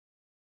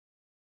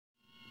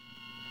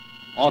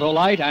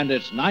Autolite and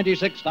its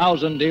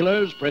 96,000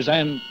 dealers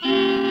present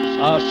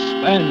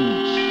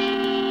Suspense.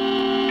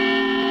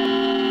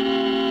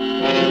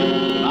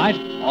 Tonight,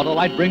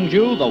 Autolite brings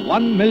you the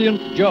 1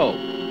 Millionth Joe,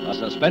 a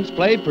suspense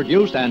play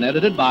produced and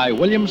edited by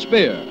William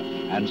Spear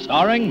and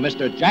starring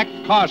Mr. Jack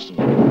Carson.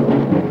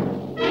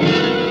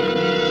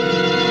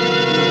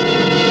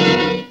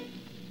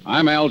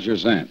 I'm Al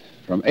Gerzant.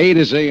 From A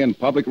to Z in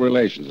public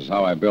relations is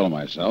how I bill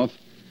myself.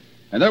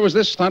 And there was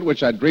this stunt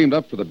which I dreamed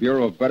up for the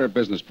Bureau of Better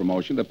Business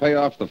Promotion to pay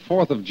off the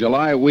 4th of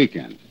July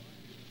weekend.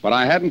 But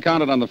I hadn't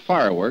counted on the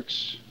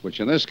fireworks,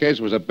 which in this case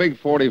was a big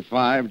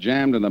 45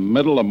 jammed in the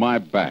middle of my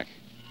back.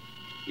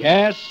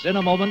 Yes, in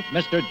a moment,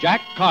 Mr.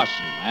 Jack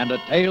Carson and a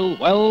tale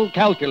well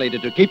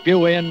calculated to keep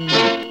you in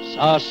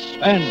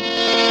suspense.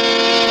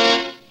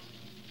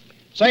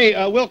 Say,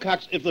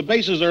 Wilcox, if the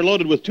bases are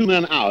loaded with 2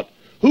 men out,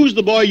 who's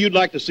the boy you'd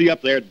like to see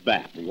up there at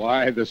bat?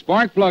 Why, the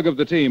spark plug of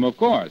the team, of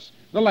course.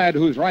 The lad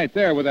who's right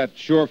there with that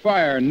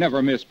surefire,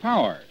 never-miss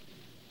power.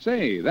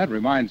 Say, that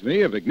reminds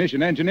me of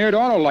ignition-engineered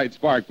Autolite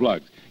spark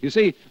plugs. You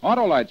see,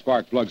 Autolite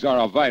spark plugs are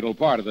a vital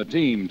part of the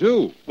team,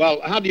 too. Well,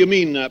 how do you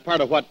mean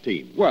part of what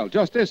team? Well,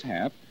 just this,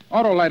 Hap.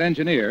 Autolite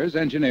engineers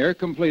engineer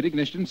complete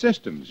ignition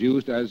systems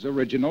used as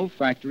original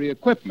factory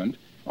equipment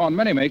on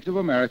many makes of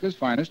America's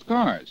finest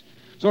cars.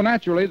 So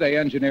naturally, they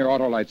engineer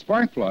Autolite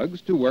spark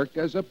plugs to work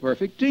as a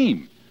perfect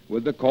team,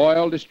 with the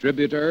coil,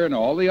 distributor, and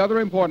all the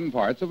other important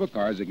parts of a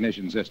car's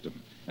ignition system.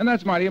 And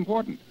that's mighty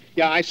important.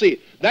 Yeah, I see.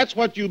 That's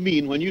what you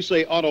mean when you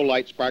say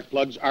Autolite spark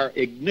plugs are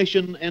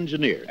ignition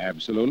engineered.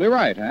 Absolutely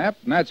right, Hap.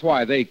 And that's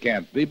why they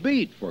can't be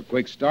beat for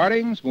quick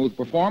starting, smooth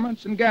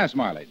performance, and gas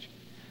mileage.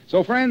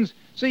 So, friends,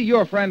 see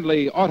your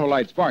friendly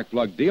Autolite spark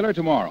plug dealer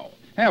tomorrow.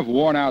 Have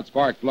worn-out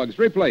spark plugs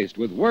replaced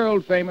with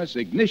world-famous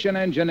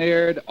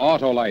ignition-engineered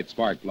Autolite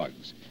spark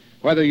plugs.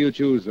 Whether you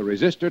choose the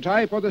resistor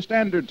type or the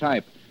standard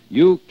type,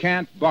 you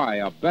can't buy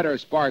a better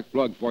spark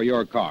plug for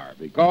your car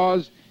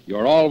because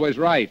you're always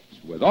right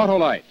with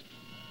Autolite.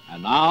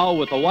 And now,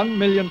 with the 1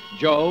 Millionth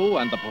Joe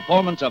and the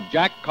performance of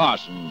Jack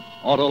Carson,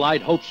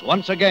 Autolite hopes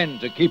once again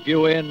to keep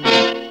you in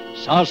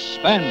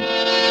suspense.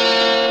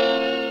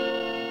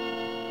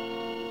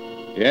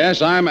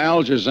 Yes, I'm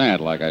Al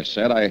Gerzant, like I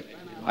said.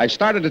 I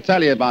started to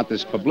tell you about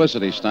this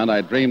publicity stunt I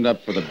dreamed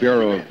up for the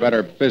Bureau of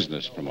Better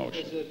Business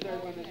Promotion.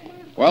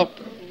 Well,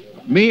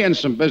 me and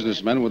some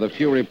businessmen with a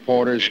few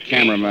reporters,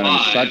 cameramen,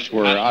 and such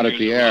were out at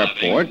the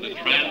airport. The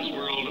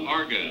Transworld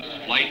Argus,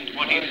 Flight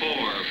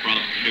 24 from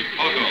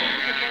Chicago. The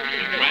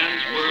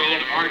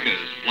Transworld Argus,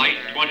 Flight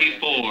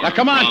 24. Now,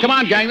 come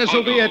on, gang. This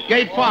will be at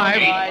Gate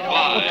 5.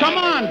 Well, come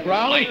on,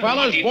 growling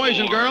fellas, boys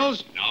and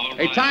girls.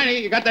 Hey, Tiny,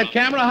 you got that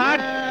camera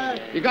hot?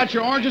 You got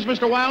your oranges,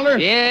 Mr. Wilder?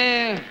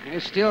 Yeah, I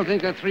still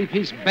think that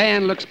 3-piece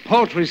band looks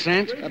paltry,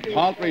 Sant.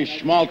 Paltry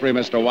schmaltry,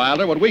 Mr.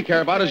 Wilder. What we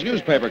care about is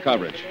newspaper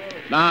coverage.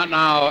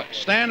 Now,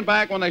 stand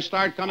back when they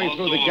start coming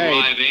through the gate.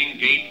 Arriving,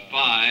 Gate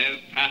 5,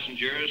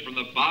 passengers from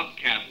the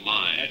Bobcat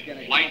line,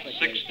 Flight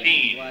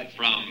 16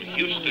 from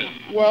Houston.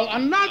 Well,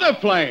 another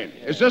plane.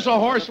 Is this a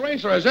horse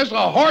race or is this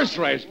a horse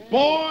race?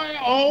 Boy,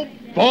 oh,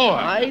 boy.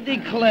 I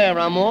declare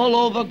I'm all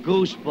over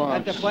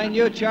goosebumps. That's the plane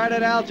you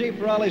chartered, Algie,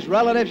 for all these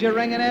relatives you're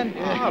ringing in?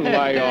 I'll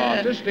lay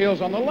off. This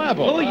deal's on the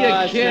level. Who you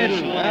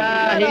kidding?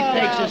 He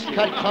takes his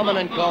cut coming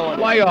and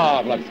going. Lay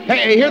off. Look.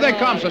 Hey, here they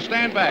come, so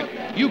stand back.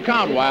 You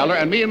count, Wilder,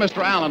 and me and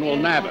Mr. Allen will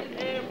nab it.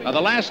 Now,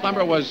 the last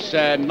number was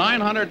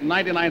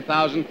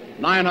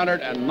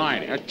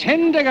 999,990.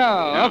 10 to go.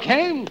 Yeah.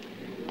 Okay.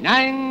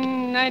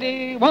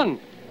 991,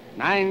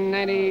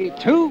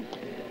 992,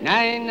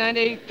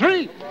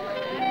 993.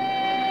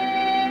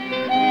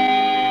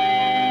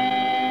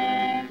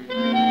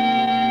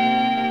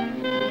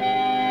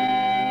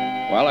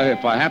 Well,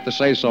 if I have to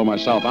say so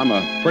myself, I'm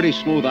a pretty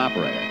smooth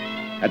operator.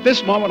 At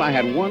this moment, I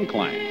had one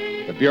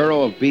client, the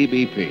Bureau of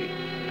BBP,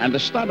 and the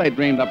stunt I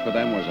dreamed up for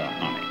them was a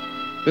honey.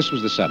 This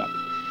was the setup.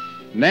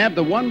 Nab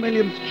the 1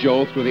 millionth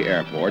Joe through the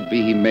airport,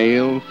 be he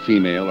male,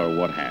 female, or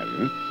what have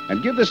you,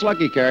 and give this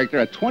lucky character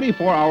a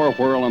 24-hour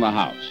whirl in the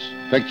house.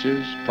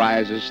 Pictures,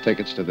 prizes,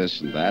 tickets to this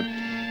and that.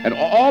 And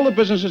all the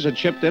businesses had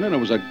chipped in, and it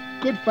was a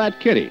good fat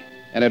kitty.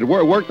 And it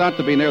worked out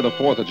to be near the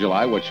 4th of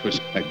July, which was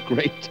a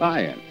great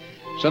tie-in.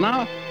 So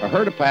now, a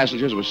herd of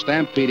passengers was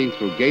stampeding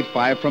through Gate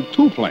 5 from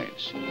 2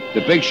 planes.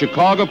 The big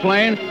Chicago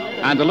plane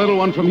and the little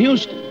one from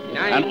Houston.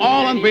 And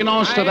all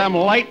unbeknownst to them,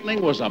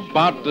 lightning was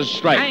about to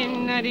strike.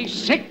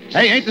 996.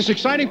 Hey, ain't this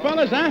exciting,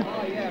 fellas, huh?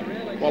 Oh, yeah,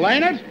 really. Well,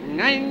 ain't it?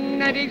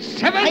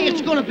 997. Hey,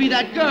 it's going to be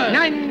that girl.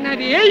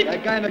 998.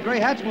 That guy in the gray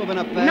hat's moving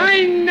up fast.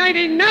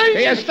 999.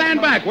 Hey, stand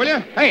back, will you?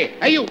 Hey,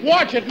 you,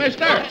 watch it, mister.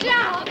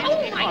 Down.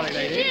 Oh, my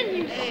shin,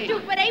 you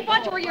stupid ape.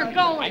 Watch where you're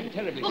going.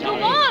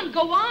 Well,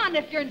 go on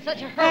if you're in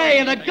such a hurry. Hey,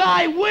 and the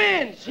guy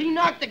wins. He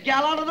knocked the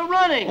gal out of the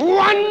running.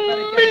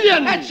 1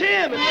 million. That's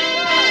him.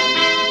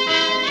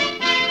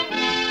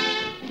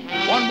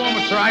 One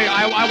moment, sir.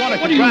 I want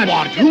to... What do you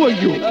want? Who are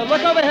you?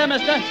 Look over here,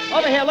 mister.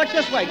 Over here, look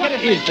this way. Get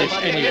What is this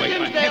anyway,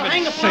 for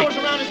Hang the heaven's flowers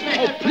sake? around his neck.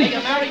 Oh, please. Hey,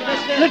 you married,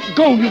 mister? Let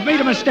go. You've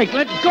made a mistake.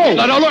 Let go.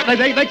 No, look,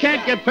 they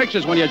can't get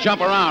pictures when you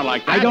jump around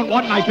like that. I don't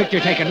want my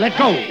picture taken. Let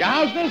go. Yeah,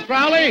 how's this,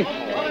 Crowley?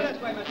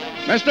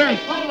 Mister,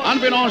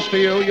 unbeknownst to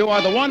you, you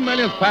are the 1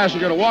 millionth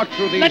passenger to walk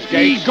through these Let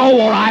gates. me go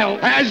or I'll...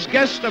 As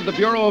guest of the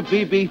Bureau of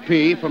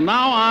BBP, from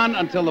now on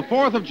until the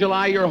 4th of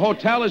July, your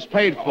hotel is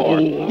paid for.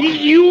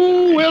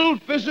 You will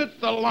visit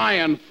the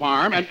lion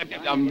farm. And,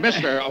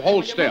 mister,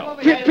 hold still.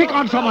 Pick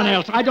on someone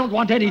else. I don't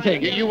want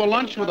anything. You will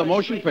lunch with a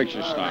motion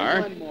picture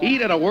star,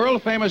 eat at a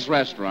world-famous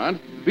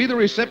restaurant, be the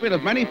recipient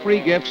of many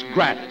free gifts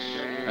gratis.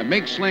 A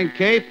mink sling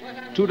cape,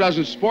 2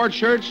 dozen sports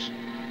shirts,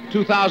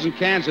 2,000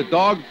 cans of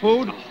dog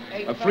food,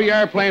 a free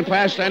airplane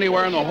pass to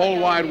anywhere in the whole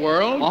wide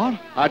world.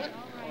 What?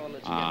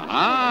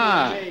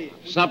 Aha!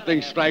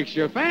 Something strikes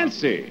your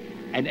fancy.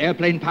 An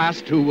airplane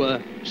pass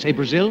to, say,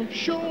 Brazil?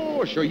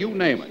 Sure, you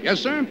name it. Yes,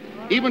 sir?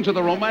 Even to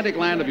the romantic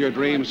land of your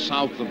dreams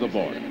south of the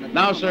border.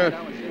 Now, sir,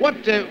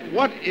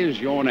 what is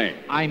your name?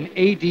 I'm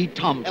A.D.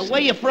 Thompson. Where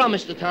you from,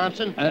 Mr.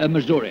 Thompson?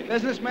 Missouri.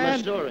 Businessman?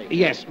 Missouri.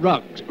 Yes,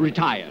 Ruggs,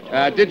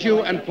 retired. Did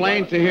you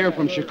enplane to here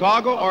from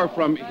Chicago or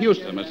from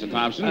Houston, Mr.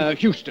 Thompson?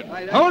 Houston.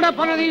 Hold up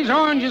one of these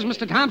oranges,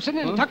 Mr. Thompson,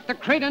 and tuck the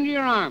crate under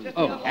your arm.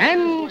 Oh.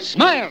 And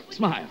smile.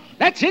 Smile.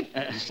 That's it.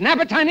 Snap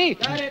it, Tiny.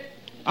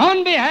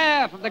 On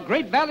behalf of the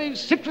Great Valley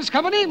Citrus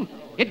Company,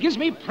 it gives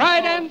me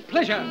pride and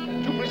pleasure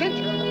to present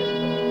you.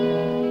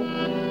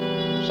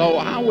 So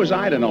how was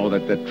I to know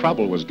that the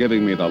trouble was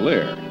giving me the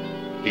leer?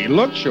 He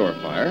looked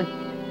surefire.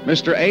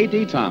 Mr.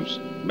 A.D.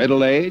 Thompson,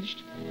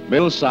 middle-aged,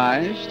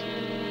 middle-sized,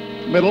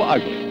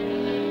 middle-ugly.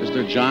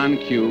 Mr. John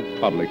Q.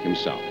 Public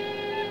himself.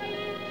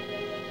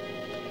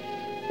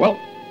 Well,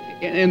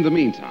 in the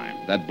meantime,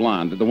 that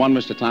blonde, the one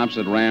Mr.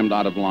 Thompson had rammed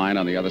out of line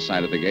on the other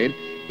side of the gate,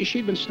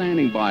 she'd been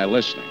standing by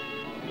listening.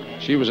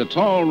 She was a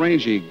tall,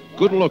 rangy,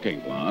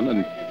 good-looking blonde,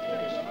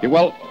 and,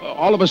 well,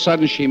 all of a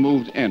sudden she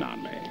moved in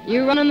on me.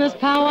 You running this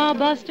powwow,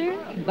 Buster?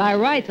 By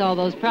rights, all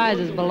those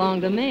prizes belong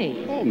to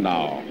me. Oh,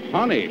 now,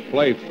 honey,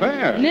 play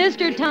fair.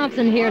 Mr.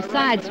 Thompson here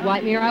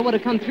sideswiped me, or I would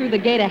have come through the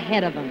gate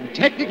ahead of him.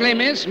 Technically,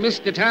 miss,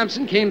 Mr.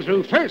 Thompson came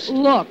through first.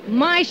 Look,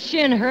 my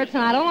shin hurts,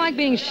 and I don't like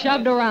being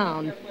shoved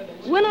around.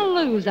 Win or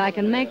lose, I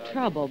can make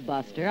trouble,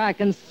 Buster. I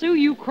can sue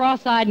you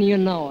cross-eyed, and you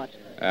know it.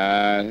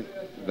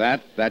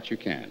 That you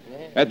can.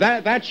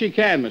 That you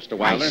can, Mr.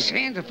 Wilder. I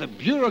say that the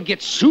Bureau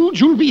gets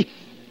sued, you'll be...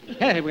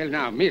 well,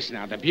 now, miss,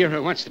 the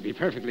Bureau wants to be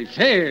perfectly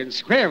fair and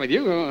square with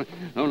you,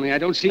 only I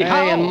don't see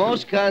how. In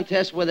most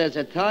contests where there's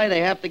a tie,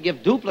 they have to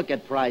give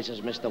duplicate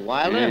prizes, Mr.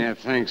 Wilder. Yeah,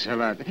 thanks a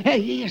lot. Hey,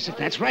 yes,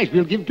 that's right.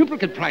 We'll give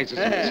duplicate prizes.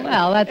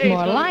 Well, that's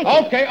more like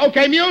it.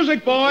 Okay,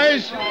 music,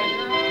 boys.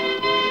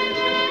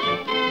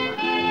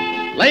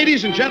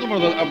 Ladies and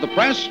gentlemen of the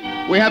press,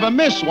 we have a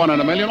Miss 1 in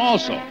a Million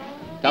also.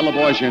 Tell the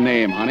boys your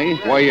name, honey,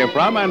 where you're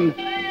from, and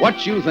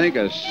what you think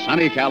of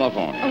sunny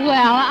California.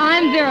 Well,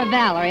 I'm Vera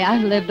Valerie.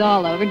 I've lived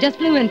all over. Just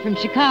flew in from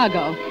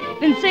Chicago.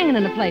 Been singing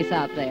in a place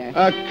out there.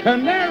 A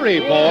canary,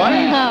 boy.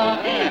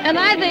 Oh, and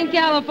I think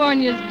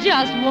California's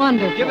just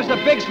wonderful. Give us a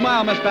big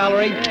smile, Miss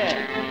Valerie.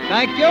 Yeah.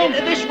 Thank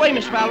you. This way,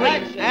 Miss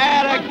Valerie.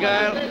 Atta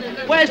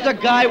girl. Where's the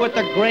guy with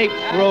the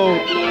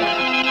grapefruit?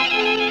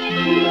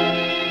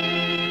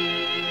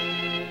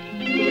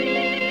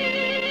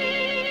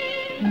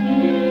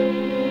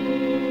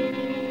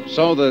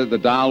 So the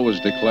doll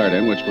was declared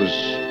in, which was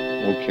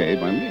okay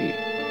by me.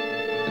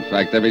 In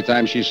fact, every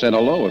time she said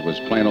hello, it was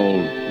plain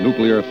old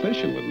nuclear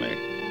fission with me.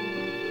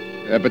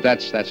 But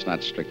that's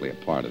not strictly a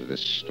part of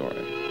this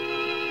story.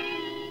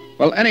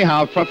 Well,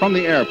 anyhow, from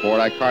the airport,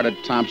 I carted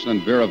Thompson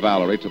and Vera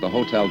Valerie to the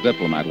Hotel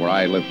Diplomat, where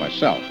I live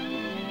myself,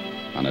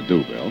 on a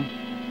due bill.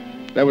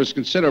 There was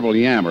considerable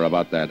yammer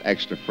about that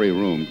extra free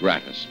room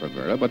gratis for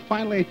Vera, but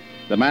finally,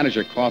 the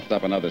manager coughed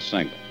up another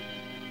single.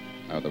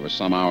 Now, there were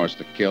some hours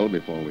to kill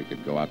before we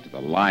could go out to the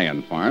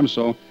lion farm,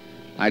 so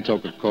I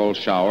took a cold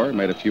shower,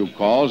 made a few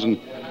calls, and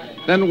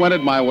then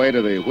wended my way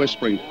to the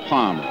Whispering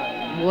Palm.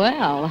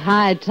 Well,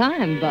 high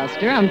time,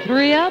 Buster. I'm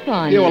 3 up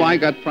on you. Yeah, well, I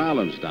got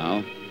problems,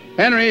 Doll.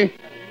 Henry,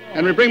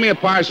 bring me a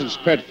Parsons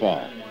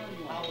Pitfall.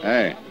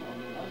 Hey,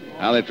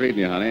 how they treating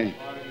you, honey?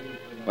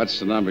 What's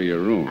the number of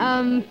your room?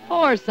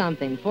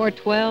 4-something.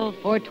 412,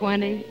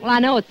 420. Well, I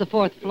know it's the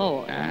 4th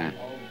floor.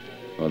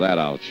 Well, that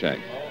I'll check.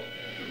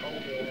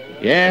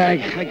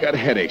 Yeah, I got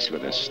headaches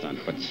with this stunt,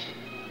 but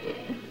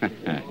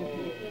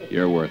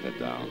you're worth it,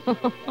 Doll.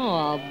 Oh,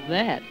 I'll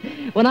bet.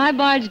 When I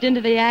barged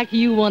into the act,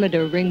 you wanted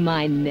to wring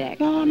my neck.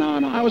 No.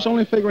 I was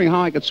only figuring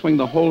how I could swing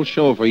the whole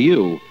show for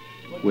you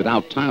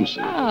without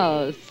Thompson.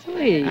 Oh,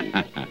 sweet.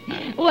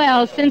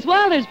 Well, since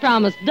Wilder's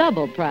promised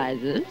double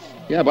prizes...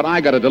 Yeah, but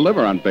I got to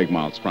deliver on Big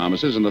Mouth's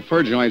promises, and the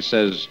fur joint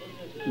says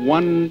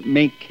 1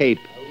 mink cape,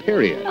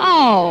 period.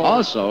 Oh.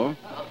 Also...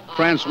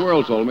 France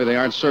World told me they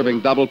aren't serving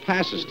double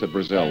passes to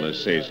Brazil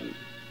this season.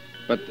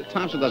 But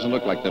Thompson doesn't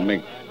look like the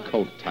mink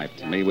coat type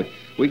to me.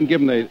 We can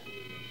give him the...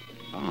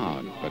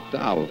 Oh, but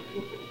Doll,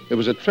 it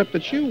was a trip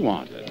that you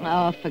wanted.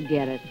 Oh,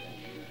 forget it.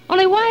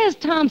 Only why is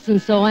Thompson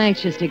so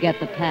anxious to get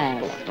the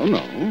pass? Oh,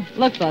 no.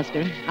 Look,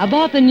 Buster, I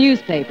bought the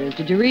newspapers.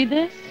 Did you read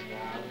this?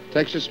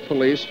 Texas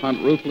police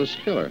hunt ruthless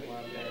killer.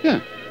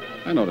 Yeah,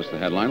 I noticed the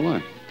headline.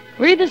 Why?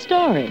 Read the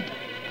story.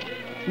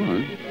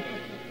 What?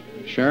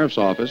 Sheriff's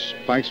Office,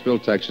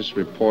 Pikesville, Texas,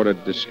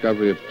 reported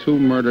discovery of 2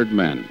 murdered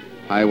men,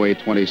 Highway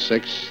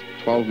 26,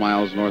 12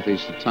 miles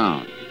northeast of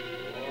town.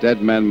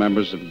 Dead men,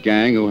 members of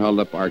gang who held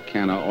up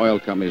Arcana Oil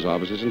Company's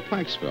offices in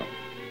Pikesville.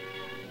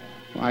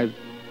 Well, I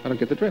don't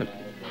get the drift.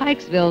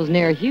 Pikesville's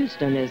near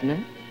Houston, isn't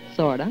it?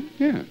 Sorta.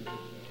 Yeah.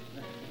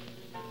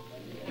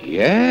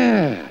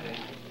 Yeah.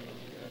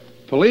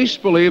 Police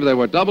believe they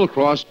were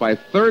double-crossed by a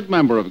third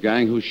member of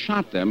gang who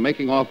shot them,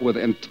 making off with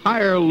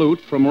entire loot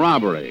from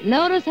robbery.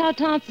 Notice how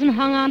Thompson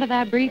hung onto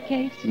that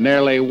briefcase?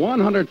 Nearly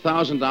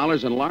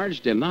 $100,000 in large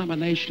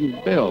denomination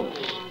bills.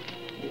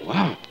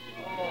 Wow.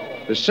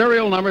 The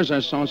serial numbers are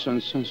so.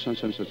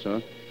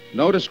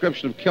 No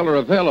description of killer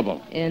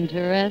available.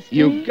 Interesting.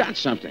 You got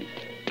something.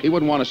 He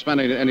wouldn't want to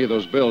spend any of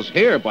those bills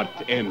here, but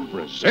in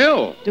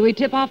Brazil. Do we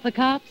tip off the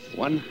cops?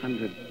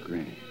 100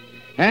 grand.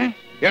 Huh?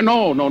 Yeah,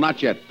 no,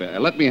 not yet.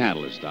 Let me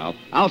handle this, Doll.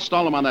 I'll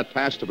stall him on that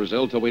pass to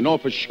Brazil till we know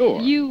for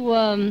sure. You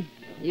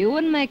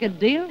wouldn't make a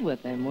deal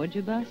with them, would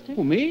you, Buster?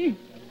 Who, me?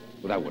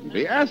 Well, that wouldn't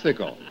be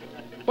ethical.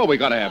 Well, we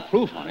gotta have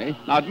proof, honey.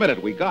 Now, admit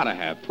it, we gotta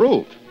have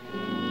proof.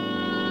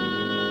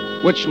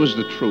 Which was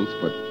the truth,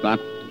 but not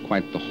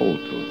quite the whole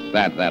truth.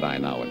 That I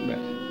now admit.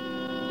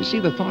 You see,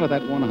 the thought of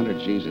that 100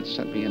 G's had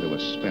set me into a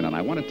spin, and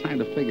I wanted time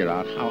to figure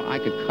out how I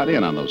could cut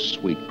in on those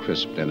sweet,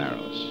 crisp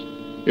dineros.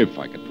 If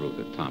I could prove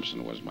that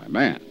Thompson was my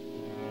man.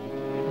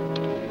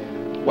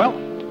 Well,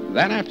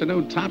 that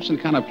afternoon, Thompson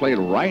kind of played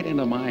right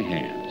into my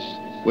hands.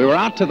 We were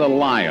out to the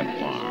Lion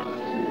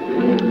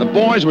Farm. The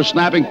boys were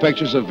snapping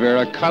pictures of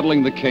Vera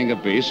cuddling the king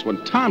of beasts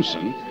when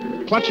Thompson,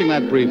 clutching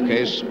that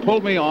briefcase,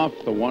 pulled me off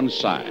the one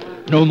side.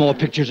 No more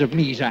pictures of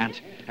me, Zant.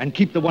 And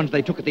keep the ones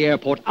they took at the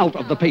airport out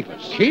of the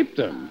papers. Keep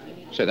them?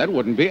 Say, that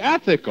wouldn't be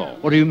ethical.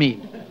 What do you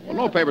mean? Well,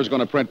 no paper's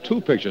going to print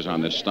 2 pictures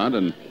on this stunt,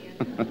 and...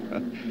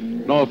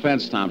 No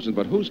offense, Thompson,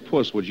 but whose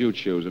puss would you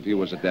choose if you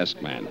was a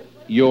desk man?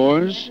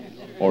 Yours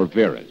or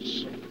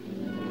Vera's?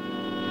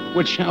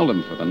 Which held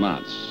him for the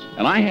nuts.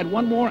 And I had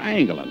one more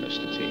angle on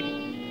Mr.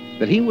 T.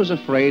 That he was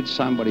afraid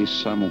somebody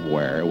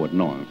somewhere would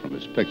know him from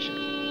his picture.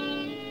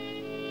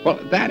 Well,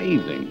 that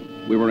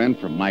evening, we were in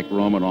for Mike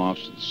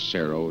Romanoff's and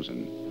Cero's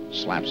and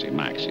Slapsy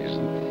Maxie's.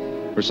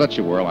 And for such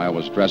a whirl, I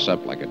always dress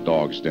up like a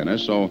dog's dinner,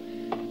 so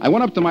I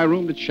went up to my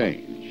room to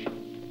change.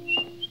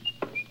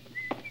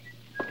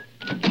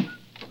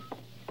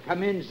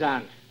 Come in,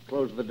 Zant.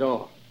 Close the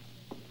door.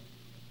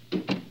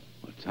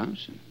 Well,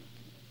 Thompson,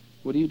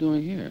 what are you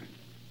doing here?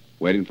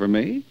 Waiting for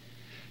me?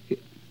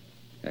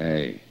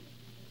 Hey,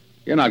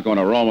 you're not going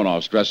to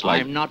Romanoff's dressed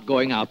like... I'm not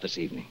going out this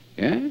evening.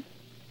 Yeah?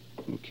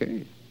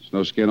 Okay. There's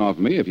no skin off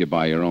me if you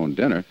buy your own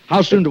dinner.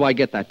 How soon do I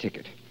get that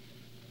ticket?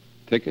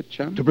 Ticket,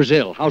 chum? To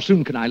Brazil. How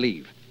soon can I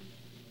leave?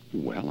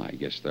 Well, I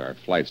guess there are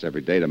flights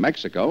every day to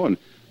Mexico, and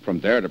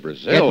from there to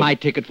Brazil... Get my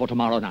ticket for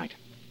tomorrow night.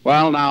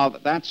 Well, now,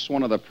 that's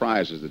one of the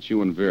prizes that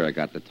you and Vera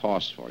got to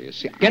toss for. You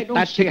see, Get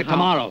that ticket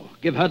tomorrow.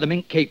 Give her the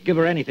mink cake, give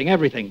her anything,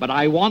 everything. But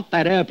I want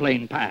that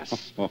airplane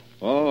pass.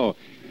 Oh,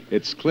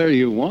 it's clear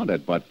you want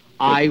it, but...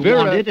 I Vera...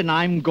 want it, and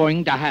I'm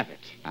going to have it.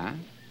 Huh?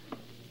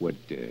 Would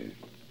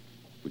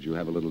you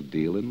have a little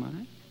deal in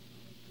mind?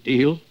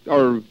 Deal?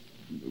 Or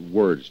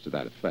words to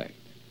that effect?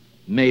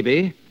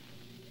 Maybe.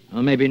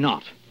 Or maybe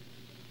not.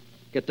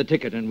 Get the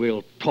ticket and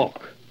we'll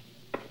talk.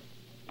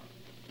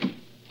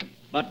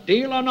 But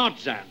deal or not,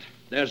 Zant,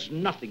 there's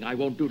nothing I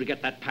won't do to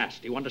get that pass.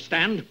 Do you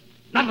understand?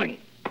 Nothing.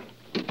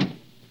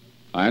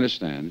 I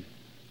understand.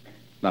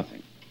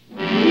 Nothing.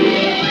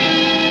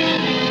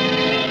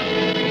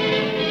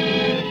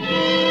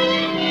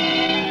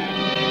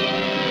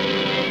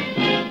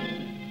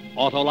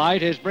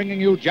 Autolite is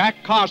bringing you Jack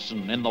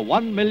Carson in the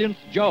 1 Millionth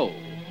Joe.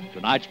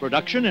 Tonight's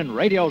production in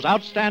radio's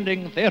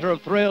outstanding theater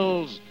of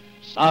thrills,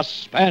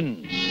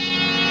 Suspense.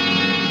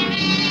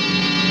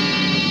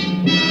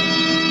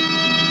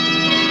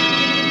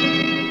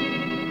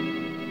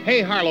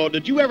 Hey, Harlow,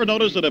 did you ever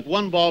notice that if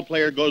one ball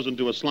player goes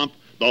into a slump,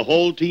 the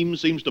whole team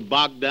seems to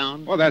bog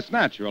down? Well, that's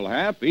natural,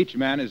 Hap. Each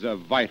man is a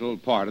vital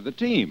part of the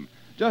team,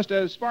 just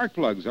as spark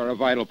plugs are a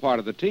vital part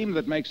of the team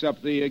that makes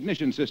up the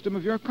ignition system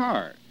of your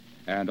car.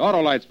 And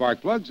Autolite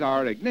spark plugs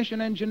are ignition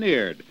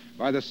engineered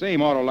by the same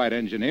Autolite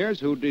engineers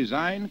who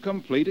design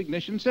complete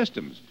ignition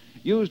systems,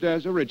 used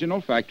as original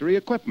factory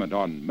equipment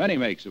on many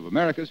makes of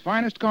America's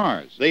finest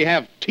cars. They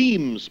have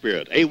team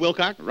spirit, eh,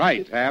 Wilcox?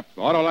 Right, Hap.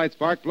 Autolite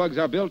spark plugs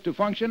are built to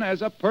function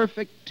as a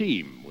perfect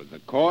team with the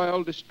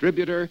coil,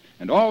 distributor,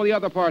 and all the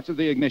other parts of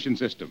the ignition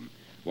system.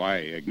 Why,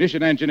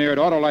 ignition-engineered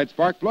Autolite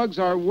spark plugs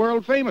are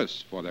world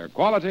famous for their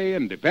quality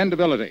and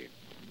dependability.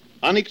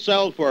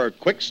 Unexcelled for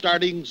quick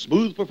starting,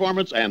 smooth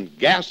performance, and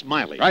gas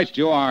mileage. Right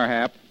you are,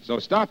 Hap. So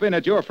stop in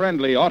at your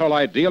friendly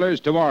Autolite dealers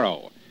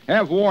tomorrow.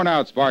 Have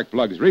worn-out spark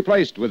plugs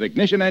replaced with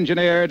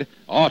ignition-engineered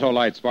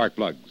Autolite spark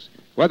plugs.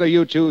 Whether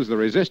you choose the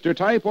resistor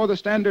type or the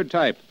standard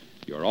type,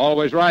 you're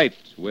always right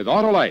with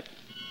Autolite.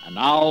 And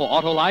now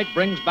Autolite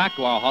brings back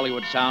to our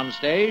Hollywood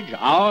soundstage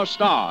our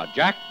star,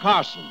 Jack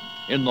Carson,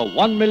 in the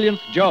 1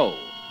 Millionth Joe,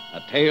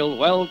 a tale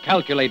well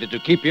calculated to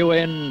keep you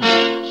in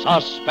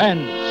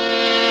suspense.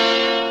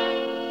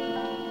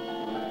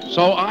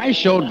 So I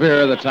showed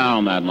Vera the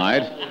town that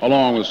night,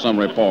 along with some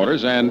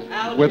reporters, and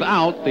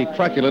without the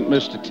truculent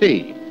Mr.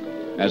 T.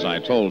 As I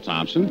told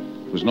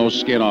Thompson, there was no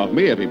skin off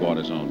me if he bought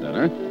his own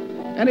dinner.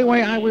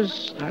 Anyway, I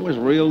was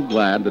real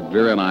glad that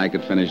Vera and I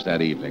could finish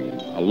that evening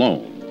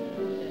alone.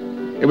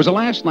 It was a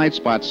last night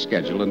spot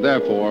scheduled, and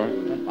therefore,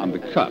 on the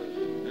cup.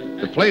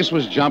 The place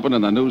was jumping,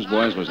 and the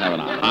newsboys was having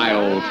a high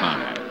old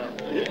time.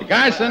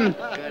 Garson,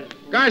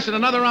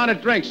 another round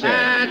of drinks here.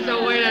 That's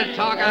the way to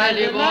talk,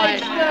 Algy boy.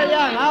 Night's still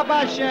young. How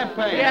about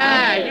champagne?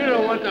 Yeah, you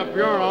don't want the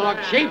bureau look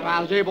cheap,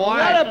 Algy boy.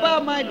 What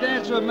about my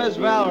dance with Miss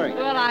Valerie?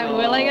 Well, I'm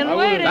willing and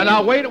waiting.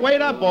 Now,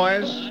 wait up,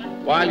 boys.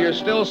 While you're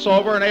still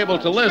sober and able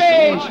to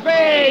listen.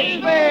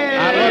 Speech!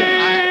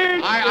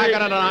 I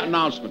got an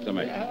announcement to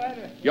make.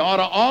 You ought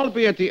to all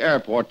be at the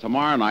airport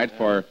tomorrow night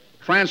for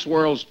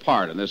Transworld's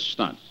part in this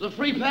stunt. The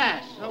free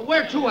pass.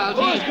 Where to,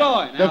 Algy? Who's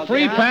going? The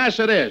free pass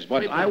it is,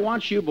 but I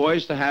want you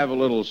boys to have a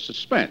little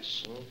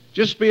suspense.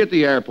 Just be at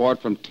the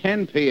airport from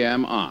 10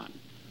 p.m. on.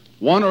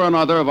 One or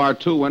another of our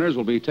two winners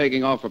will be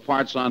taking off for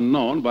parts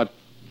unknown, but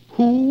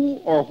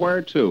who or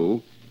where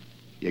to,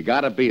 you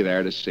got to be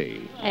there to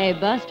see. Hey,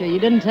 Buster, you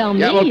didn't tell me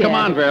Yeah, well, yet. come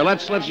on, Vera.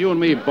 Let's you and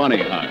me bunny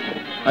hug.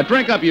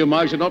 Drink up, you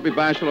mugs, and don't be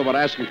bashful about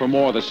asking for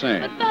more of the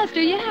same. But,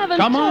 Buster, you haven't...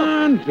 Come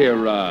on,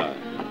 Vera.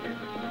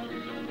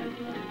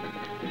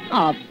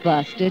 Oh,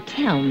 Buster,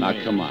 tell me. Now,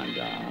 come on,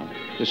 doll.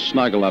 Just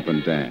snuggle up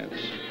and dance.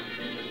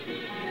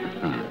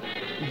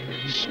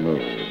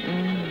 Smooth.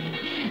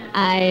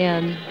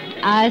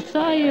 I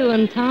saw you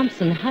and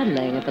Thompson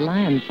huddling at the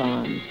lion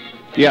farm.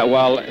 Yeah,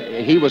 well,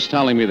 he was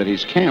telling me that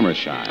he's camera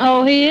shy.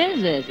 Oh, he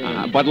is he?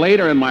 But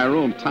later in my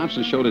room,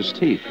 Thompson showed his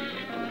teeth.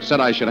 Said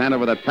I should hand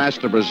over that pass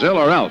to Brazil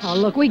or else. Oh,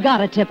 look, we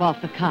gotta tip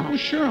off the Oh, cops.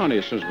 sure, honey,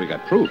 as soon as we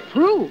got proof.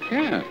 Proof?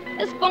 Yeah.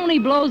 This phony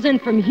blows in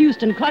from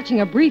Houston clutching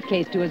a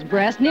briefcase to his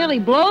breast, nearly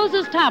blows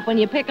his top when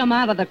you pick him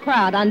out of the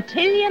crowd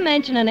until you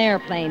mention an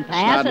airplane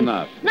pass. Not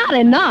enough. Not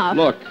enough?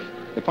 Look,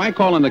 if I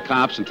call in the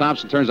cops and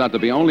Thompson turns out to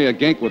be only a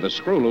gink with a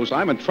screw loose,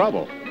 I'm in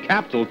trouble.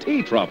 Capital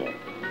T trouble.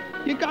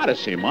 You gotta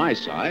see my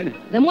side.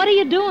 Then what are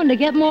you doing to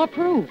get more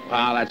proof?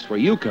 Ah, that's where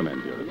you come in,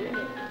 beautiful.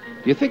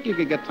 Do you think you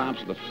could get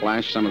Thompson to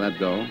flash some of that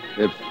dough,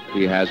 if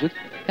he has it?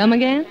 Come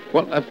again?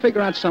 Well, figure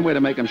out some way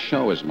to make him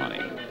show his money.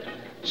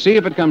 See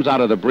if it comes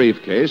out of the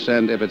briefcase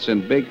and if it's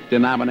in big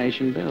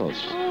denomination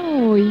bills.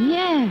 Oh,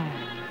 yeah.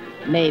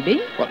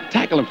 Maybe. Well,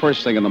 tackle him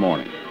first thing in the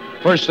morning.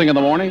 First thing in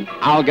the morning,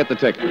 I'll get the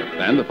ticket.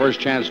 Then the first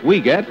chance we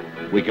get,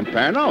 we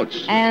compare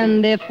notes.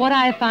 And if what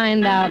I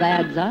find out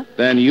adds up?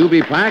 Then you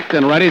be packed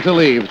and ready to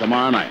leave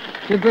tomorrow night.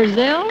 To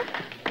Brazil?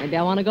 Maybe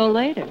I want to go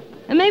later.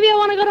 And maybe I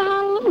want to go to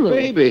Honolulu.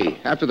 Baby,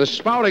 after the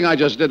spouting I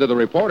just did to the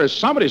reporters,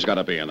 somebody's got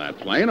to be in that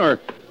plane or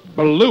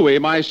Balooey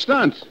my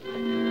stunt.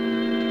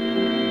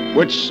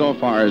 Which, so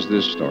far as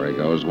this story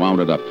goes, wound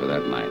it up for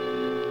that night.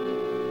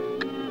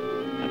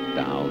 That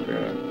doll,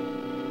 Vera.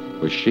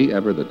 Was she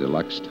ever the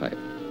deluxe type?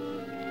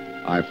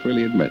 I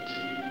freely admit,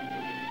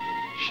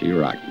 she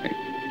rocked me.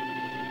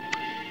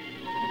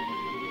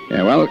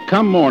 Yeah, well,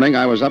 come morning,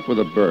 I was up with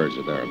the birds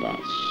or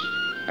thereabouts.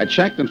 I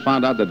checked and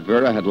found out that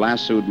Vera had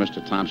lassoed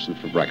Mr. Thompson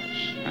for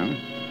breakfast. Well,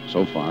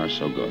 so far,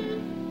 so good.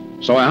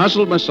 So I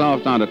hustled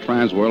myself down to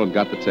Transworld and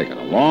got the ticket.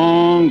 A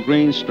long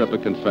green strip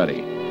of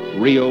confetti.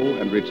 Rio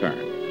and return.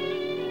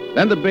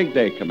 Then the big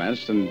day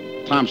commenced, and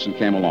Thompson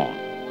came along.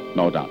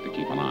 No doubt to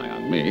keep an eye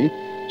on me.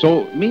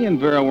 So me and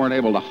Vera weren't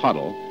able to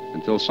huddle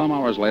until some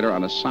hours later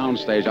on a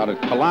soundstage out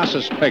at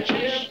Colossus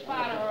Pictures.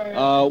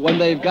 When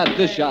they've got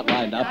this shot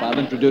lined up, I'll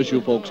introduce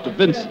you folks to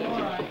Vincent.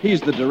 He's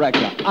the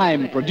director.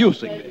 I'm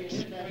producing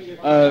this.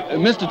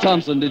 Mr.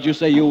 Thompson, did you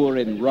say you were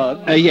in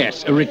rug?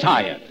 Yes,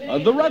 retired.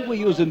 The rug we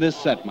use in this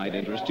set might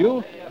interest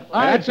you.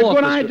 That's a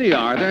good idea,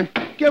 Arthur.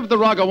 Give the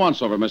rug a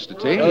once-over, Mr.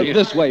 T.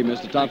 This way,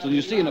 Mr. Thompson.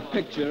 You see in a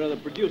picture of the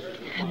producer.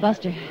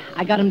 Buster,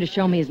 I got him to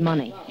show me his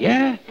money.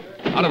 Yeah?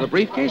 Out of the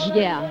briefcase?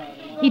 Yeah.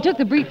 He took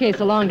the briefcase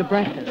along to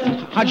breakfast.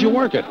 How'd you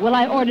work it? Well,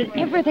 I ordered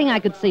everything I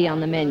could see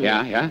on the menu.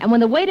 Yeah? And when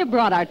the waiter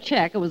brought our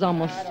check, it was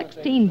almost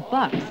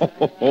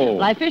 $16.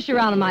 Well, I fished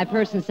around in my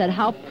purse and said,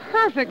 how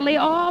perfectly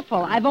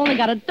awful. I've only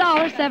got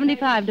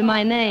 $1.75 to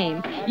my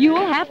name.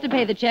 You'll have to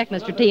pay the check,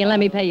 Mr. T, and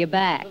let me pay you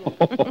back.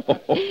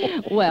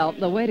 Well,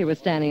 the waiter was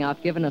standing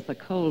off giving us a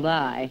cold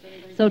eye.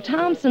 So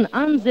Thompson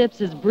unzips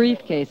his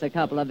briefcase a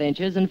couple of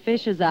inches and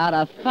fishes out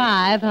a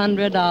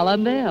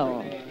 $500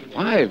 bill.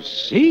 5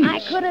 C's? I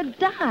could have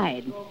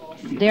died.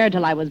 Stared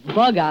till I was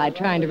bug-eyed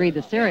trying to read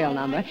the serial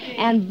number.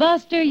 And,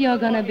 Buster, you're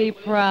going to be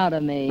proud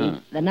of me. Huh.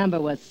 The number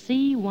was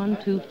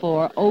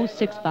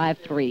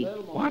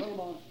C1240653. What?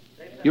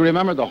 You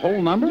remember the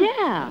whole number?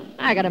 Yeah.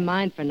 I got a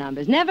mind for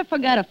numbers. Never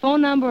forgot a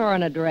phone number or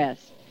an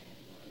address.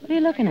 What are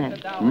you looking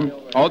at?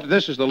 Oh,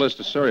 this is the list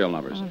of serial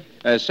numbers.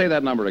 Say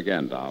that number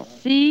again, doll.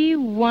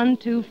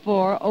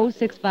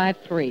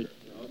 C1240653.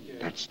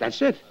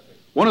 That's it.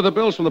 One of the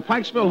bills from the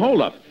Pikesville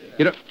holdup.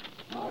 You know...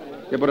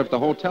 Yeah, but if the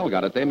hotel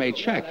got it, they may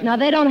check. No,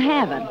 they don't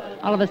have it.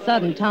 All of a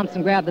sudden,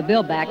 Thompson grabbed the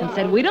bill back and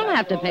said, we don't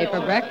have to pay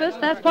for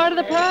breakfast. That's part of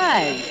the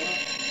prize.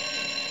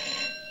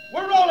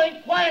 We're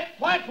rolling. Quiet,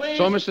 please.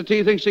 So Mr.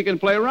 T thinks he can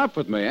play rough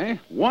with me, eh?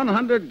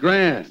 100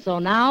 grand. So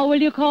now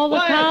will you call the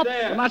cops?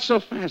 Well, not so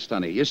fast,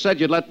 honey. You said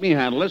you'd let me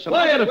handle this, and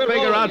Quiet, I got to we're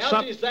figure rolling. out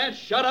something. Sand,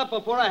 shut up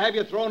before I have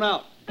you thrown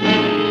out.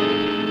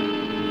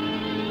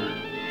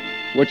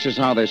 Which is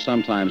how they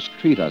sometimes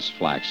treat us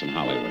flacks in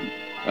Hollywood,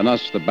 and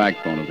us the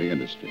backbone of the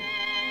industry.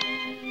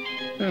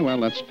 Yeah, well,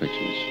 that's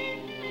pictures.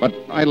 But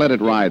I let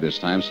it ride this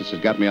time since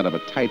it got me out of a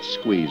tight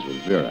squeeze with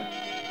Vera.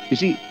 You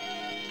see,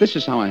 this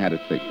is how I had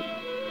it figured.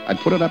 I'd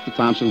put it up to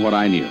Thompson what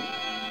I knew.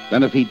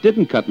 Then if he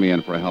didn't cut me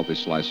in for a healthy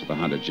slice of the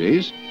 100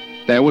 G's,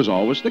 there was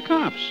always the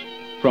cops,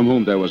 from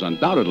whom there was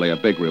undoubtedly a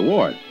big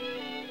reward.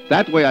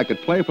 That way I could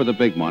play for the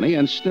big money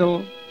and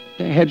still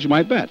hedge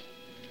my bet.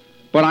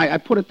 But I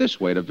put it this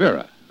way to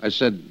Vera. I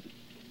said,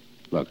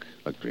 look,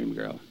 dream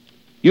girl,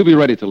 you be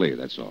ready to leave,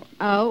 that's all.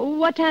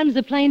 What time does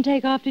the plane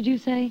take off, did you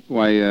say?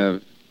 Why,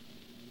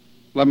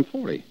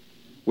 11:40.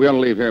 We ought to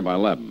leave here by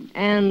 11.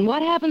 And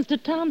what happens to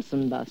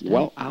Thompson, Buster?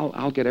 Well,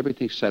 I'll get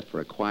everything set for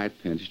a quiet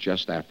pinch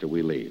just after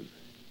we leave.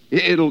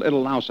 It'll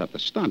louse up the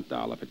stunt,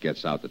 doll, if it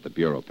gets out that the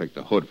Bureau picked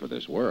the hood for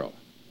this world.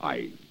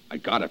 I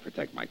gotta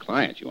protect my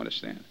client, you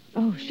understand?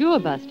 Oh, sure,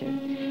 Buster.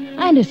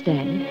 I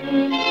understand.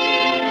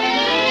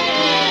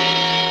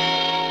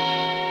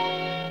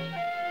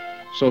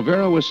 So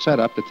Vera was set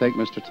up to take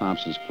Mr.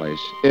 Thompson's place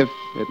if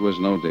it was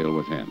no deal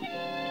with him.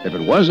 If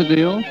it was a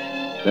deal,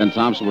 then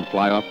Thompson would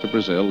fly off to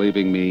Brazil,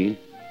 leaving me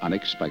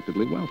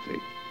unexpectedly wealthy.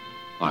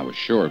 I was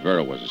sure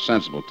Vera was a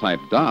sensible type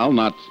doll,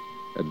 not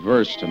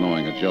adverse to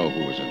knowing a Joe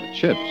who was in the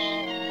chips.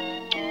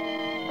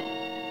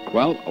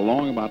 Well,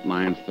 along about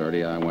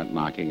 9:30, I went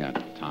knocking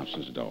at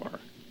Thompson's door.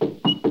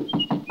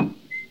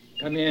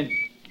 Come in.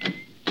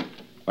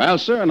 Well,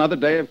 sir, another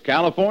day of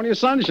California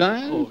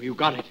sunshine. Oh, you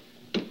got it.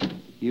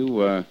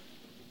 You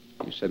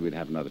said we'd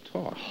have another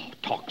talk. Oh,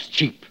 talk's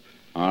cheap.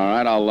 All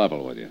right, I'll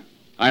level with you.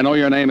 I know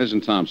your name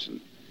isn't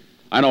Thompson.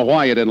 I know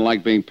why you didn't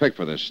like being picked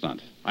for this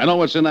stunt. I know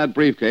what's in that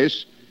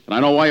briefcase, and I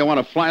know why you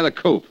want to fly the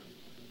coop.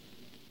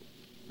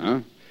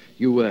 Huh?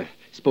 You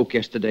spoke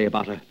yesterday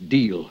about a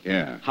deal.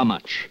 Yeah. How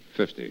much?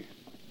 50.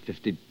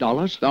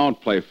 $50? Don't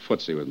play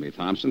footsie with me,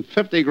 Thompson.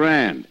 50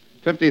 grand.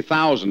 $50,000.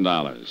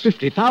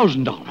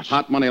 $50,000?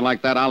 Hot money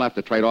like that, I'll have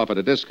to trade off at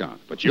a discount.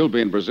 But you'll be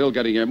in Brazil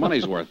getting your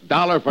money's worth,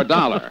 dollar for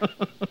dollar.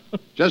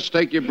 Just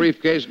take your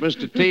briefcase,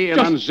 Mr. T,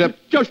 and unzip.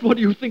 Just what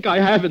do you think I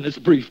have in this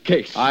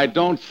briefcase? I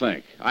don't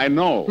think. I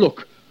know.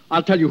 Look,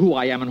 I'll tell you who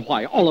I am and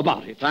why, all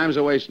about it. Time's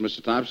a waste,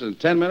 Mr. Thompson. In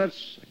 10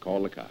 minutes, I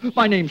call the cops.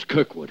 My name's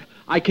Kirkwood.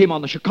 I came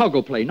on the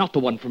Chicago plane, not the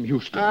one from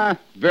Houston.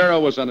 Vera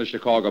was on the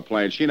Chicago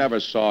plane. She never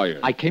saw you.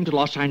 I came to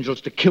Los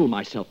Angeles to kill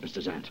myself,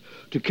 Mr. Zant.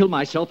 To kill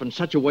myself in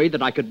such a way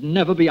that I could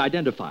never be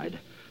identified.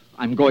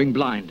 I'm going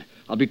blind.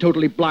 I'll be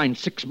totally blind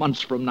 6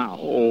 months from now.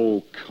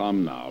 Oh,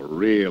 come now,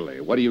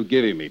 really? What are you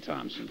giving me,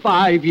 Thompson?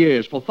 5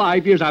 years. For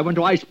 5 years, I went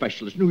to eye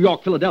specialists, New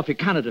York, Philadelphia,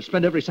 Canada,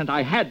 spent every cent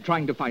I had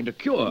trying to find a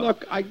cure.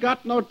 Look, I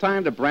got no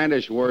time to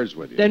brandish words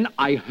with you. Then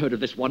I heard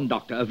of this one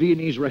doctor, a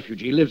Viennese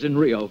refugee, lives in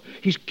Rio.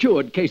 He's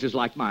cured cases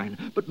like mine,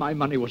 but my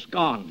money was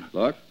gone.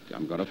 Look,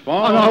 I'm going to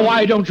fall. Oh, no,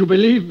 why don't you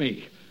believe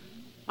me?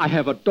 I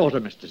have a daughter,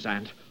 Mr.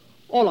 Zant.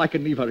 All I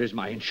can leave her is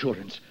my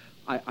insurance.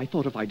 I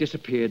thought if I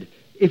disappeared,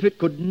 if it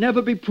could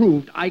never be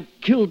proved I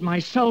killed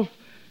myself,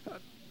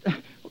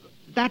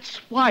 that's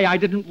why I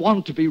didn't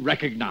want to be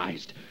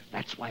recognized.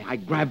 That's why I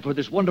grabbed for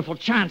this wonderful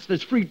chance,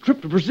 this free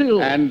trip to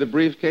Brazil. And the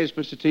briefcase,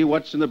 Mr. T,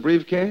 what's in the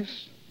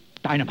briefcase?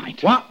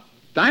 Dynamite. What?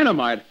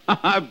 Dynamite?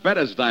 I bet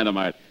it's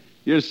dynamite.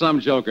 You're some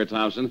joker,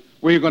 Thompson.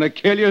 Were you going to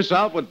kill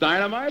yourself with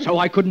dynamite? So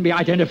I couldn't be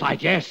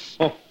identified, yes.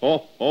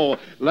 Oh.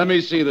 Let me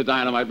see the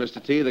dynamite,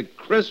 Mr. T. The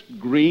crisp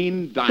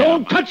green dynamite.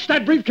 Don't touch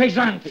that briefcase,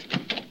 Zant.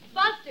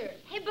 Buster.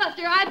 Hey,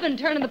 Buster, I've been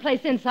turning the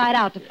place inside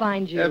out to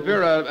find you.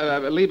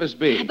 Vera, leave us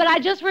be. But I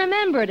just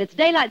remembered. It's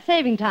daylight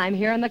saving time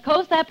here on the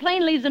coast. That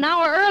plane leaves an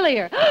hour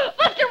earlier.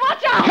 Buster,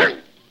 watch out!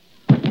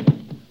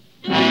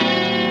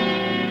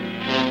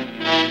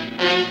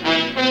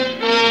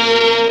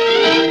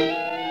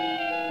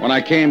 When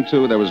I came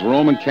to, there was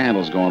Roman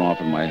candles going off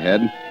in my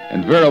head,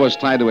 and Vera was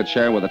tied to a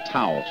chair with a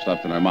towel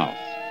stuffed in her mouth.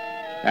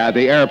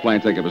 The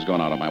airplane ticket was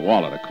going out of my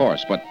wallet, of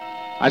course, but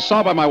I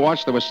saw by my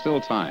watch there was still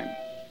time.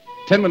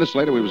 10 minutes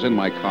later, we was in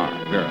my car,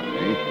 Vera and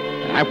me,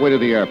 and halfway to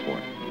the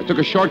airport. I took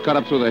a shortcut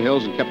up through the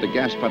hills and kept the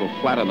gas pedal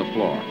flat on the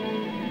floor.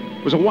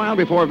 It was a while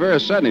before Vera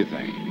said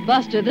anything.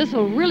 Buster, this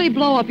will really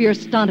blow up your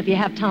stunt if you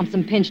have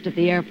Thompson pinched at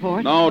the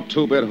airport. No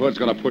two-bit hood's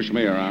going to push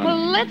me around. Well,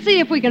 let's see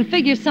if we can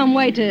figure some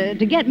way to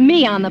get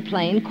me on the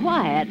plane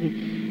quiet.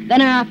 And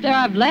then after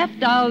I've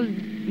left,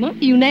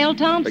 you nail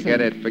Thompson.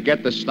 Forget it.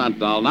 Forget the stunt,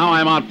 doll. Now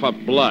I'm out for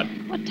blood.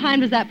 What time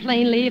does that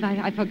plane leave?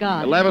 I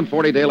forgot.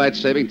 11:40 daylight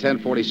saving,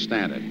 10:40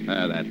 standard.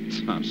 That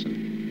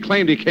Thompson.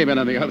 Claimed he came in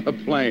on the other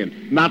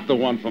plane, not the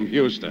one from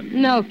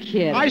Houston. No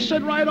kidding. I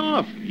said right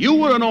off. You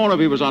would have known if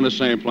he was on the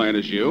same plane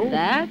as you.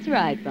 That's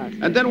right, Buster.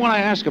 And then when I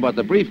ask about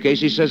the briefcase,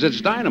 he says it's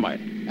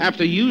dynamite.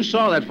 After you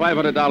saw that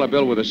 $500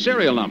 bill with a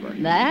serial number.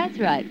 That's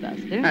right,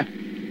 Buster.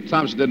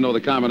 Thompson didn't know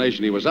the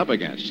combination he was up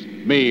against.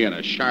 Me and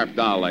a sharp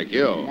doll like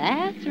you.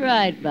 That's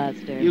right,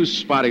 Buster. You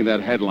spotting that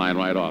headline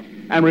right off.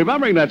 And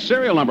remembering that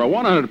serial number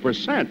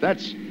 100%,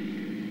 that's...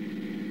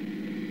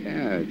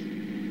 Yeah,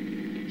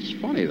 it's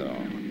funny, though.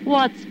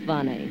 What's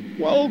funny?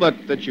 Well,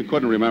 that you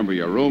couldn't remember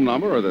your room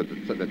number or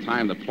the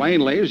time the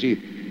plane leaves.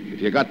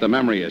 If you got the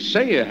memory you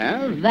say you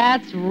have.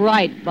 That's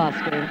right,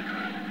 Buster.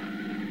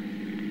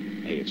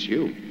 Hey, it's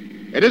you.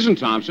 It isn't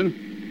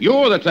Thompson.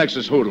 You're the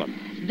Texas hoodlum.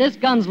 This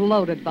gun's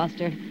loaded,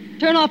 Buster.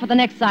 Turn off at the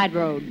next side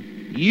road.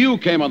 You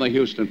came on the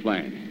Houston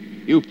plane.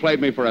 You played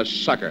me for a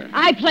sucker.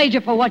 I played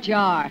you for what you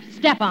are.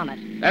 Step on it.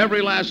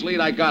 Every last lead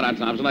I got on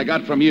Thompson, I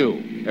got from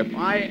you. If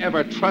I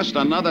ever trust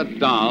another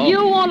doll... You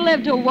won't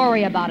live to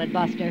worry about it,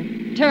 Buster.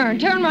 Turn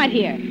right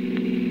here.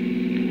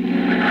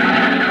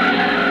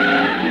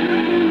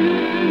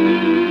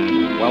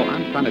 Well,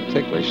 I'm kind of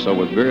ticklish, so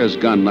with Vera's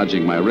gun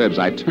nudging my ribs,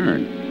 I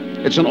turned.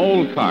 It's an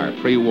old car,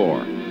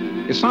 pre-war.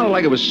 It sounded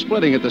like it was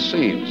splitting at the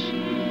seams.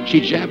 She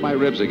jabbed my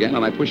ribs again,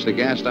 and I pushed the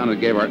gas down and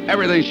gave her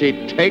everything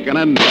she'd taken,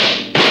 and...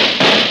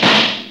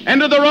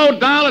 End of the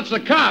road, doll. It's the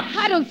cops.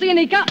 I don't see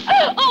any cops.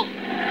 Oh!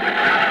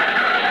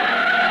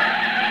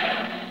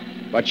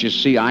 But you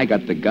see, I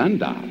got the gun,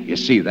 doll. You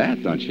see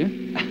that, don't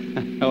you?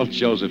 Old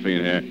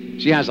Josephine here.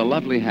 She has a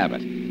lovely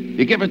habit.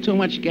 You give her too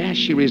much gas,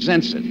 she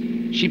resents it.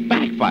 She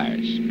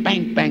backfires.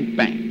 Bang, bang,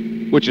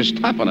 bang. Which is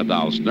tough on a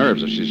doll's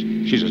nerves if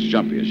she's as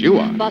jumpy as you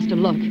are. Buster,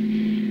 look.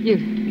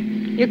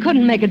 You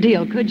couldn't make a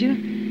deal, could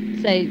you?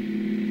 Say,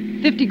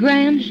 50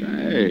 grand?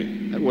 Say,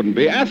 that wouldn't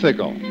be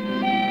ethical.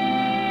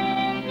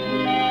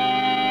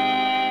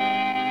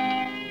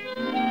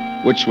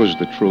 Which was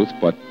the truth,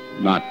 but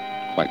not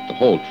quite the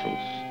whole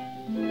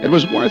truth. It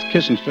was worth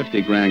kissing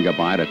 50 grand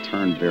goodbye to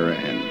turn Vera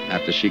in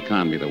after she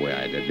conned me the way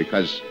I did,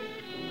 because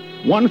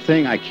one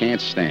thing I can't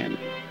stand,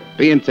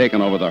 being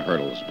taken over the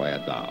hurdles by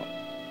a doll.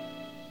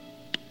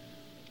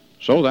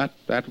 So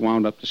that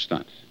wound up the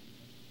stunt.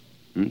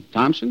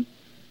 Thompson?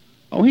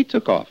 Oh, he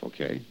took off,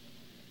 okay.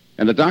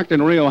 And the doctor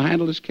in Rio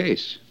handled his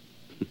case.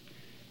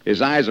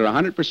 His eyes are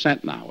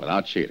 100% now,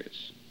 without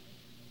cheaters.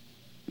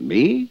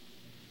 Me?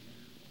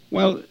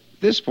 Well,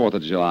 this 4th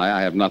of July,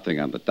 I have nothing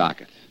on the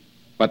docket.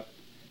 But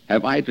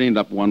have I dreamed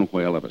up one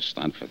whale of a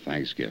stunt for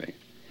Thanksgiving?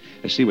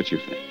 Let's see what you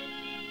think.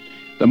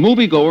 The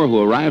moviegoer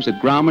who arrives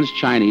at Grauman's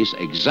Chinese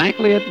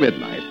exactly at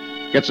midnight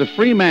gets a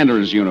free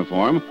Mandarin's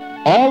uniform,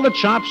 all the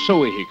chop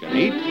suey he can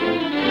eat.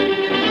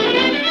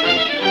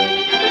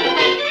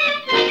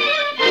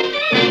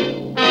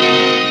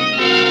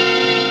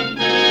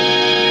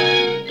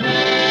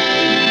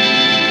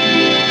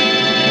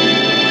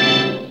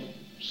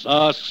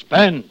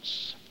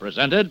 Suspense.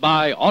 Presented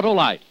by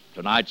Autolite.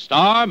 Tonight's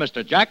star,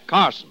 Mr. Jack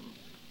Carson.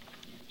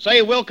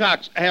 Say,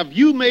 Wilcox, have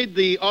you made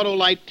the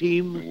Autolite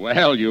team?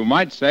 Well, you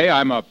might say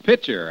I'm a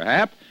pitcher,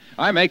 Hap.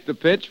 I make the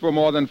pitch for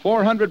more than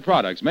 400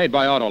 products made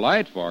by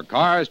Autolite for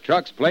cars,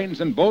 trucks,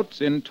 planes, and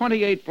boats in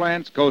 28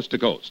 plants coast to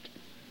coast.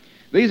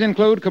 These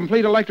include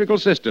complete electrical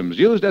systems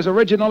used as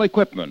original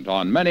equipment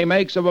on many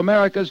makes of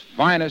America's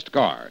finest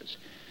cars.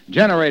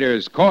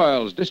 Generators,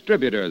 coils,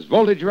 distributors,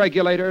 voltage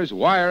regulators,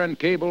 wire and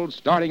cables,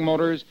 starting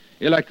motors,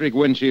 electric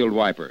windshield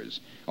wipers.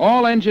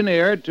 All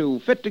engineered to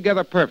fit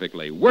together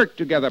perfectly, work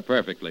together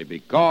perfectly,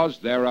 because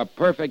they're a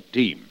perfect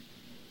team.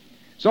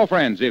 So,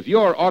 friends, if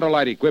your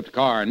Autolite-equipped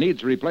car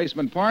needs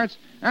replacement parts,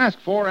 ask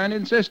for and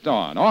insist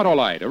on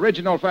Autolite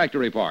original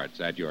factory parts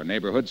at your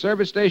neighborhood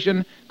service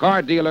station,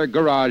 car dealer,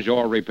 garage,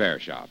 or repair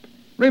shop.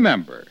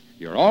 Remember,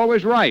 you're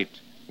always right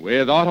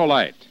with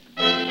Autolite.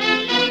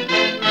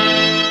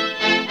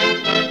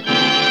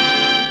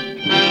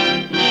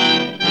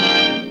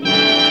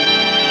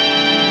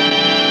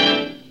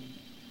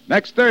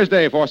 Next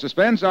Thursday for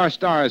Suspense, our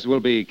stars will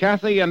be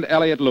Kathy and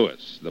Elliot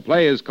Lewis. The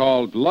play is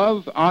called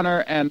Love,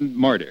 Honor, and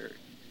Murder.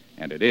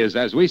 And it is,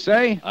 as we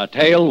say, a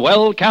tale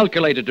well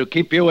calculated to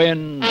keep you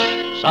in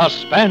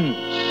suspense.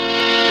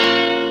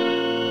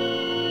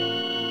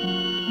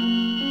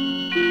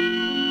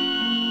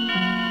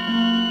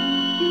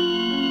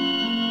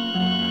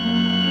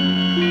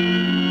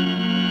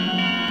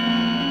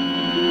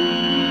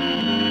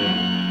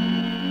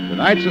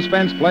 Tonight's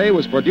suspense play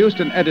was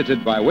produced and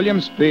edited by William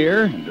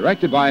Spear and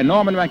directed by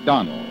Norman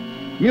MacDonald.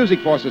 Music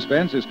for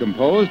Suspense is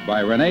composed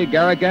by Rene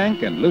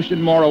Garrigank and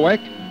Lucien Moraweck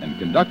and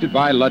conducted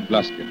by Lud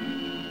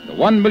Gluskin. The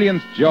 1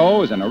 Millionth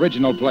Joe is an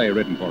original play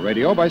written for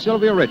radio by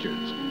Sylvia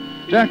Richards.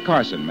 Jack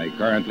Carson may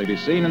currently be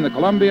seen in the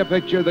Columbia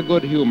picture The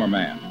Good Humor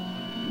Man.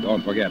 And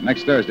don't forget,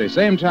 next Thursday,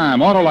 same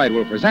time, Autolite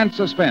will present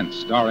Suspense,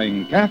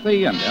 starring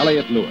Kathy and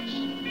Elliot Lewis.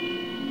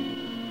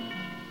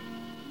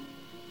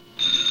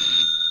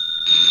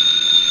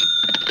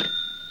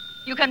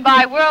 You can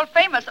buy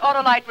world-famous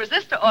Autolite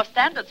resistor or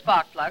standard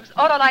spark plugs,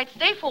 Autolite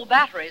stay-full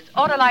batteries,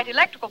 Autolite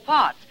electrical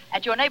parts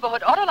at your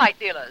neighborhood Autolite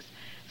dealers.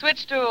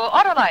 Switch to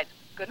Autolite.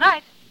 Good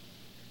night.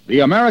 The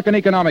American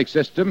economic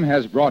system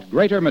has brought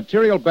greater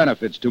material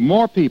benefits to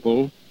more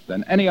people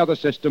than any other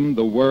system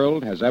the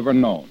world has ever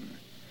known.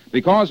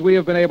 Because we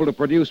have been able to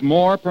produce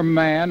more per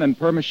man and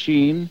per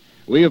machine,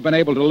 we have been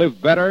able to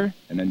live better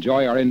and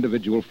enjoy our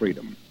individual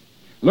freedom.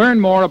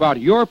 Learn more about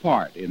your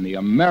part in the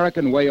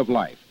American way of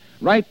life.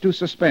 Write to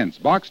Suspense,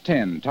 Box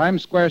 10,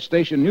 Times Square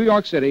Station, New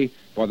York City,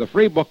 for the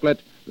free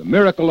booklet, The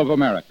Miracle of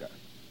America.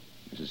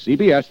 This is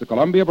CBS, the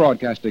Columbia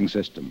Broadcasting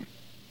System.